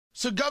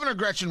So Governor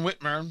Gretchen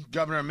Whitmer,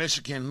 governor of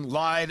Michigan,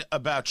 lied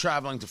about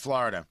traveling to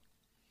Florida,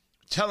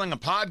 telling a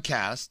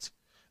podcast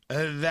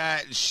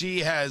that she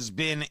has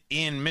been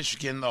in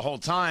Michigan the whole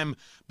time,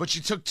 but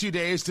she took 2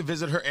 days to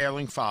visit her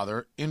ailing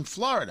father in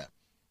Florida.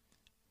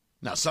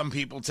 Now, some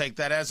people take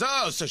that as,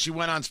 oh, so she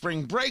went on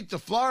spring break to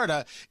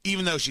Florida,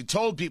 even though she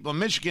told people in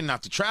Michigan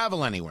not to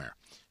travel anywhere.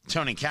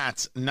 Tony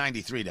Katz,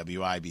 93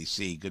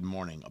 WIBC. Good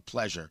morning. A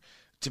pleasure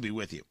to be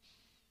with you.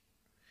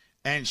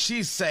 And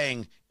she's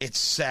saying it's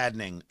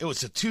saddening. It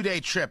was a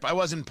 2-day trip. I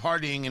wasn't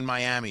partying in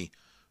Miami.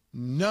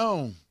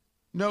 No,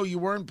 you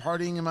weren't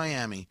partying in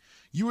Miami.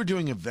 You were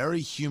doing a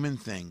very human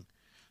thing,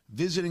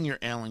 visiting your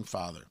ailing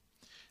father.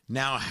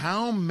 Now,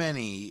 how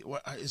many,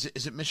 is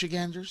it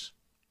Michiganders?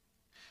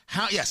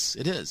 Yes,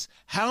 it is.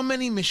 How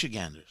many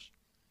Michiganders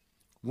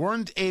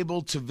weren't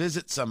able to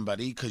visit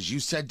somebody because you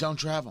said don't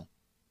travel?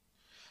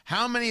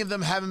 How many of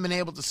them haven't been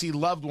able to see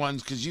loved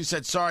ones because you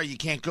said, sorry, you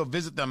can't go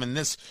visit them in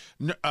this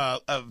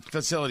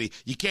facility.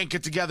 You can't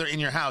get together in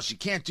your house. You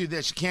can't do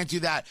this. You can't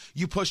do that.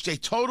 You pushed a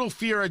total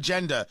fear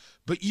agenda,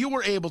 but you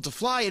were able to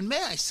fly. And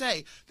may I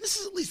say, this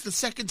is at least the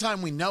second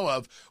time we know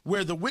of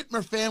where the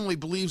Whitmer family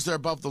believes they're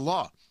above the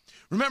law.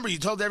 Remember, you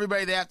told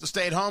everybody they have to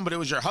stay at home, but it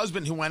was your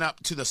husband who went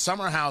up to the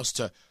summer house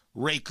to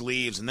rake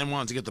leaves and then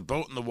wanted to get the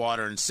boat in the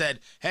water and said,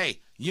 hey,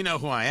 you know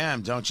who I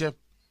am, don't you?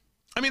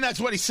 I mean, that's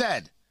what he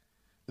said.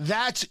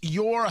 That's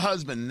your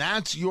husband.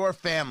 That's your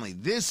family.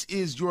 This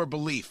is your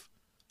belief.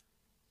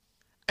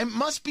 It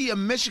must be a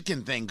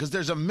Michigan thing because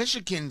there's a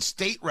Michigan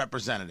state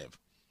representative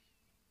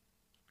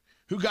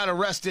who got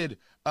arrested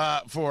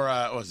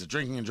for,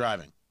 drinking and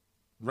driving,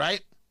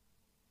 right?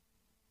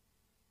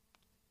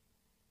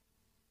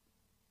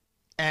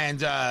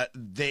 And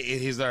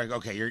he's like,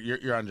 okay,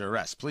 you're under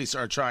arrest. Police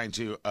are trying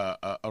to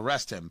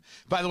arrest him.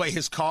 By the way,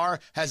 his car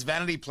has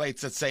vanity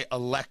plates that say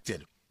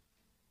elected.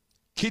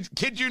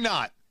 Kid you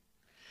not.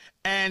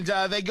 And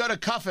they go to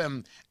cuff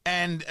him,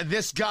 and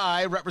this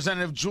guy,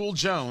 Representative Jewel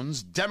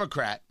Jones,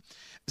 Democrat,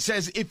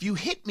 says, if you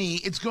hit me,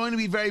 it's going to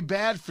be very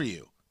bad for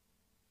you.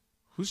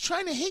 Who's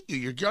trying to hit you?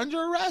 You're under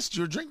arrest.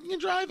 You're drinking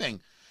and driving.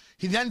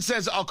 He then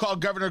says, I'll call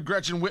Governor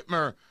Gretchen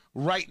Whitmer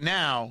right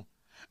now,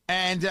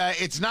 and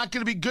it's not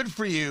going to be good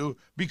for you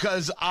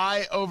because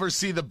I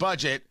oversee the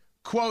budget.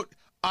 Quote,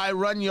 I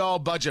run y'all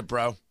budget,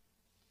 bro.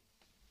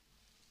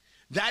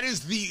 That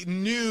is the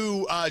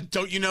new,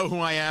 don't you know who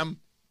I am?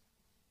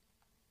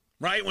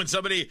 Right? When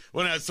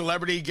a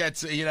celebrity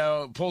gets,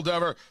 pulled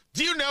over,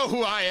 do you know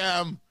who I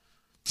am?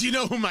 Do you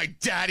know who my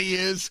daddy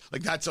is?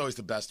 Like, that's always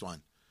the best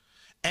one.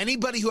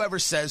 Anybody who ever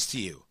says to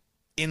you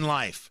in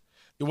life,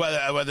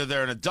 whether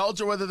they're an adult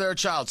or whether they're a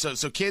child.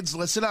 So kids,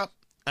 listen up.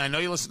 I know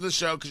you listen to the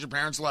show because your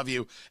parents love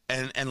you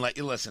and let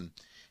you listen.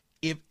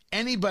 If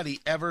anybody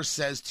ever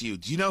says to you,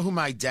 do you know who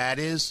my dad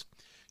is?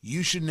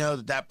 You should know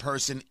that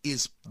person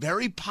is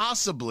very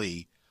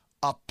possibly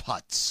a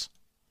putz.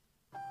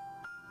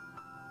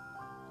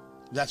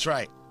 That's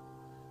right.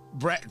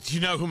 Brett, do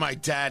you know who my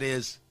dad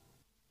is?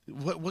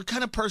 What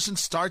kind of person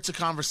starts a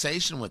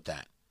conversation with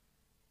that?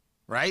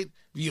 Right?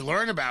 You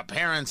learn about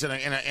parents in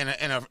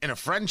a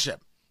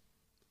friendship.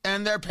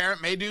 And their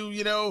parent may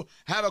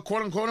have a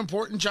quote-unquote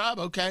important job,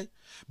 okay.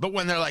 But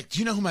when they're like, do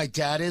you know who my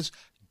dad is?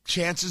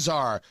 Chances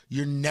are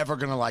you're never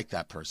going to like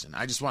that person.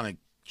 I just want to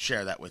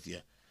share that with you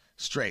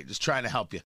straight, just trying to help you.